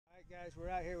Guys, we're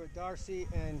out here with Darcy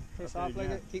and Chris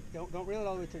Offlegger. Don't reel it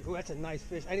all the way through. Oh, that's a nice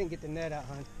fish. I didn't get the net out,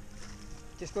 hon.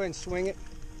 Just go ahead and swing it.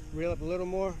 Reel up a little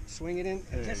more. Swing it in.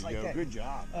 There just you like go. that. Good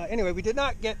job. Anyway, we did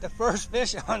not get the first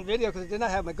fish on video because I did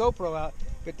not have my GoPro out.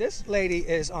 But this lady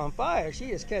is on fire.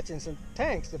 She is catching some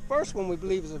tanks. The first one we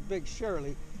believe is a big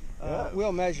Shirley.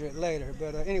 We'll measure it later.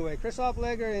 But anyway, Chris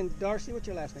Offlegger and Darcy, what's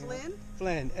your last name? Flynn.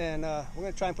 Flynn. And we're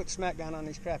going to try and put the smack down on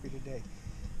these crappie today.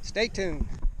 Stay tuned.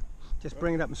 Just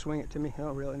bring it up and swing it to me. I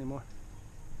don't reel anymore.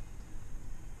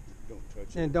 Don't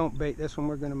touch it. And don't bait. This one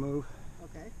we're going to move.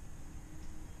 Okay.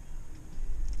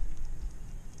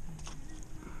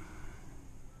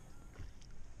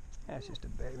 That's just a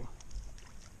baby.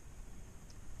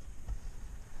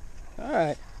 All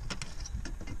right.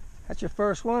 That's your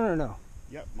first one or no?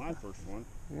 Yep, my first one.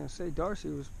 I was going to say Darcy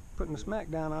was putting the smack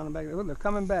down on them back there. Look, they're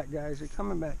coming back, guys. They're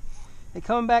coming back. They're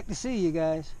coming back to see you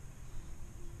guys.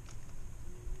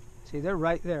 See, they're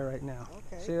right there right now.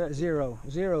 Okay. See that zero?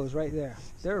 Zero's right there.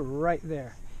 They're right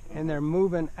there. And they're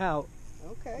moving out.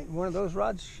 Okay. One of those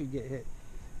rods should get hit.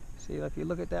 See, if you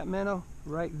look at that minnow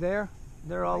right there,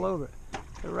 they're all over it.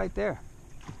 They're right there.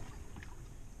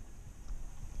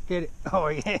 Hit it. Oh,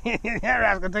 yeah. That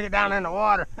rascal took it down in the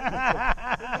water. He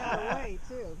got away,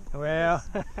 too. Well,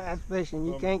 that's fishing.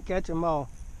 You can't catch them all.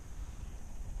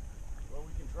 Well,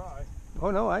 we can try.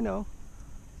 Oh, no, I know.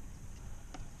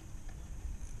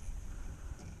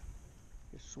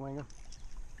 Just swing them.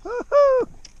 Woohoo!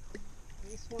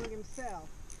 He swung himself.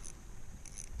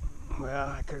 Well,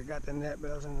 I could have got the net,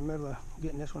 but I was in the middle of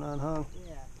getting this one unhung.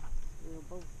 Yeah. We were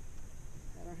both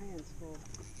had our hands full.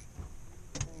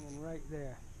 Hanging right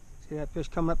there. See that fish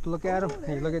coming up to look at him?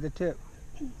 And you look at the tip.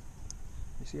 You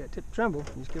see that tip tremble?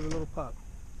 You just give it a little pop.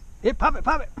 Hey, pop it,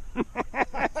 pop it!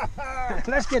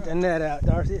 Let's get the net out,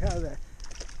 Darcy. How's that?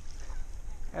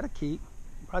 That'll keep.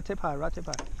 Rod tip high, rod tip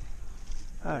high.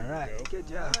 All right, good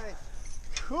job. All right.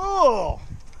 Cool!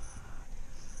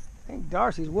 I think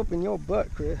Darcy's whooping your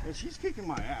butt, Chris. Well, she's kicking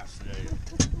my ass today.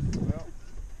 Well,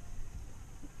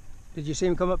 Did you see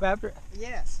him come up after it?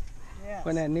 Yes. Yes.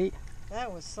 Wasn't that neat?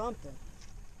 That was something.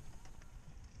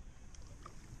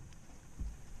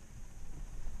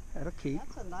 That'll keep.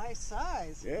 That's a nice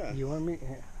size. yeah. You want me?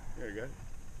 Yeah. There you go.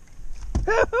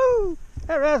 Woo-hoo!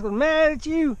 That rascal's mad at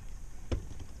you.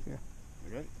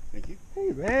 Okay, thank you.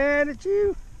 He's mad at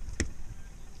you.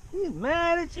 He's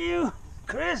mad at you.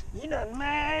 Chris, you done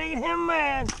made him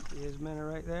mad. See his minnow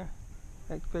right there?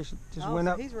 That fish just went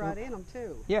so up. he's right in them,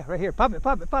 too. Yeah, right here. Pop it,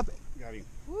 pop it, pop it. Got him.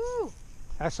 Woo!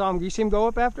 I saw him. You see him go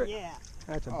up after it? Yeah.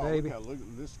 That's a Oh, baby. look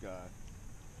at this guy.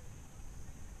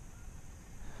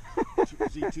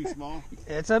 Is he too small?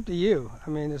 It's up to you. I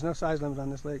mean, there's no size limit on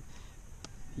this lake.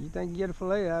 You think you get a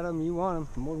fillet out of them, you want them.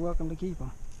 You're more than welcome to keep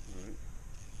them.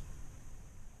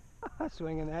 Right.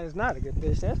 Swinging that is not a good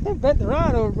fish. That's bent the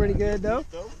rod over pretty good, though.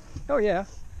 Oh, yeah.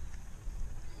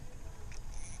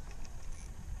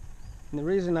 And the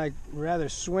reason I rather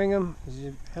swing them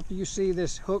is after you see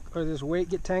this hook or this weight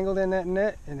get tangled in that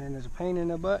net, and then there's a pain in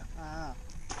the butt. Ah.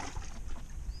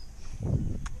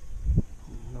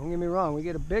 Don't get me wrong, we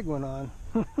get a big one on.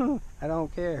 I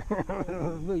don't care.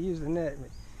 We'll use the net.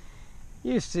 But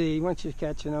you see, once you're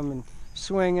catching them and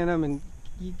swinging them, and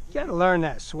you got to learn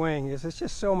that swing. It's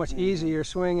just so much easier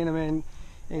swinging them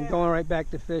and going right back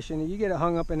to fishing. You get it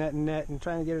hung up in that net and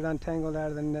trying to get it untangled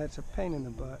out of the net. It's a pain in the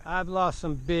butt. I've lost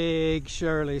some big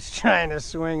Shirleys trying to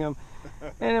swing them.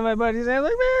 And then my buddy's like, man,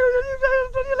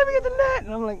 let me get the net.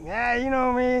 And I'm like, you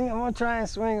know me, I'm going to try and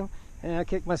swing them. And I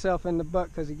kick myself in the butt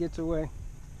because he gets away.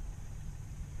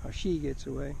 Or she gets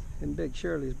away. And big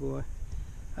Shirley's, boy.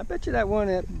 I bet you that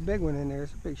big one in there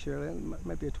is a big Shirley. It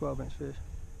might be a 12-inch fish.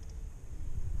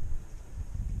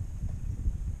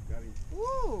 Got him.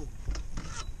 Woo!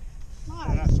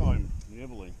 And I Nice. saw him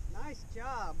nibbling. Nice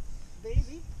job,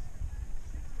 baby.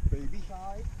 Baby.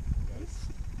 Sorry. Got it.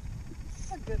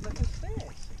 That's a good-looking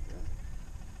fish.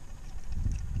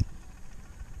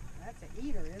 That's an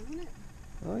eater, isn't it?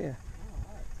 Oh, yeah.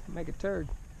 All right. Make a turd.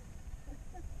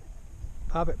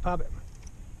 Pop it, pop it.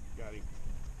 Got him.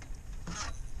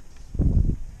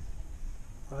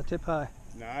 Rod tip high.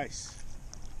 Nice.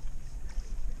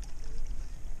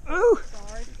 Ooh!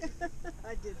 Sorry.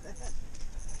 I did that.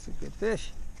 That's a good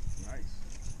fish. Nice.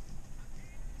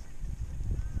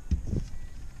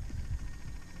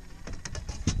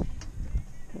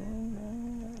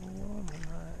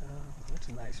 That's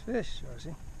a nice fish,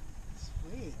 Darcy.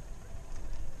 Sweet.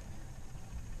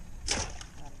 The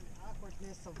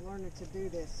awkwardness of learning to do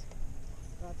this.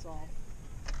 That's all.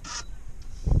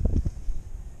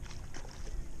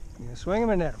 You can swing him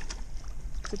and net him.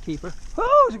 It's a keeper.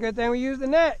 Oh, it's a good thing we used the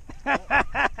net.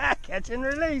 Catch and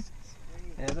release.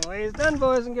 That's the way it's done,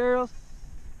 boys and girls.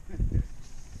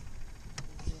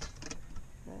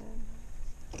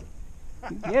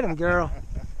 You get him, girl.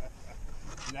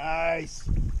 Nice.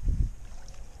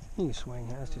 You can swing.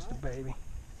 That's just a baby.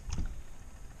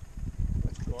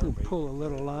 Let's go, You can baby. pull a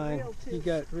little line. Reel too. You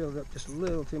got reeled up just a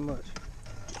little too much.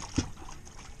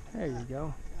 There you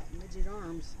go. Got midget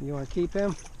arms. You want to keep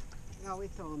him? No, we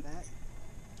throw him back.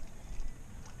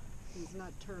 He's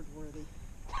not turd worthy.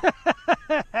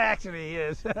 Actually, he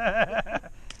is.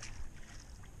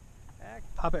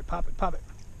 Pop it, pop it, pop it.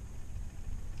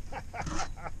 That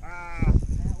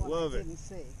one Love I it. didn't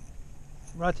see.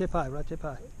 Rod tip high, rod tip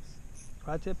high. Oops.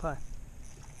 Rod tip high.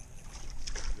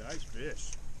 Nice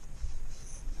fish.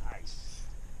 Nice.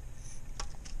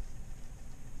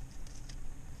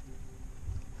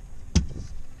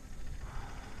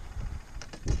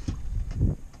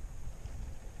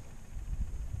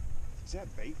 Is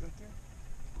that bait right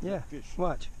there? Yeah, Fish.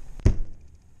 watch.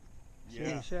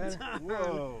 Yeah. See the shadow?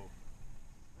 Whoa.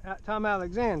 Tom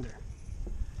Alexander.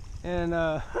 And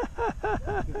I'm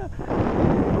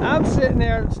sitting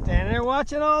there, standing there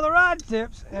watching all the rod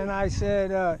tips, and I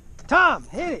said, Tom,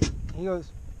 hit it. He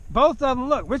goes, both of them,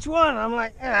 look, which one? I'm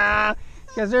like,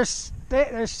 because they're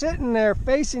sitting there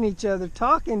facing each other,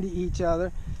 talking to each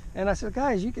other. And I said,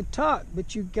 guys, you could talk,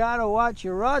 but you gotta watch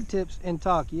your rod tips and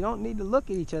talk. You don't need to look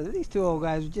at each other. These two old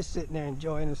guys were just sitting there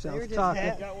enjoying themselves, They're just talking.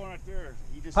 Yeah, got one right there.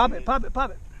 You just Pop hit it, pop it,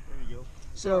 pop it. There you go.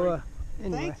 So,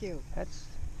 anyway, Thank you. that's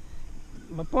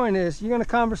my point. Is you're gonna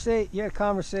conversate. You gotta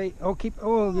conversate. Oh,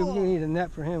 you need a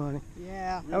net for him, honey.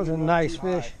 Yeah. That was a Really nice not too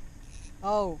high. fish.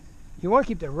 Oh, You want to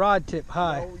keep the rod tip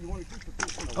high. No, you want to keep the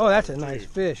fish in the Oh, that's a water, nice too.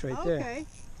 fish right there. okay.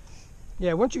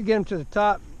 Yeah, once you get them to the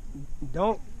top,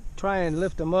 don't try and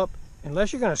lift them up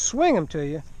unless you're gonna swing them to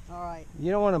you. All right.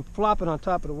 You don't want them flopping on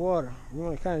top of the water. You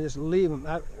want to kind of just leave them.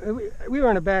 We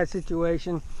were in a bad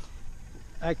situation.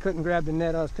 I couldn't grab the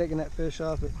net. I was taking that fish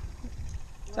off it.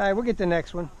 All right, we'll get the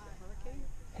next one. Hurricane?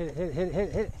 Hit it, hit it, hit it, hit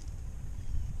it, hit it.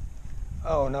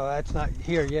 Oh no, that's not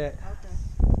here yet.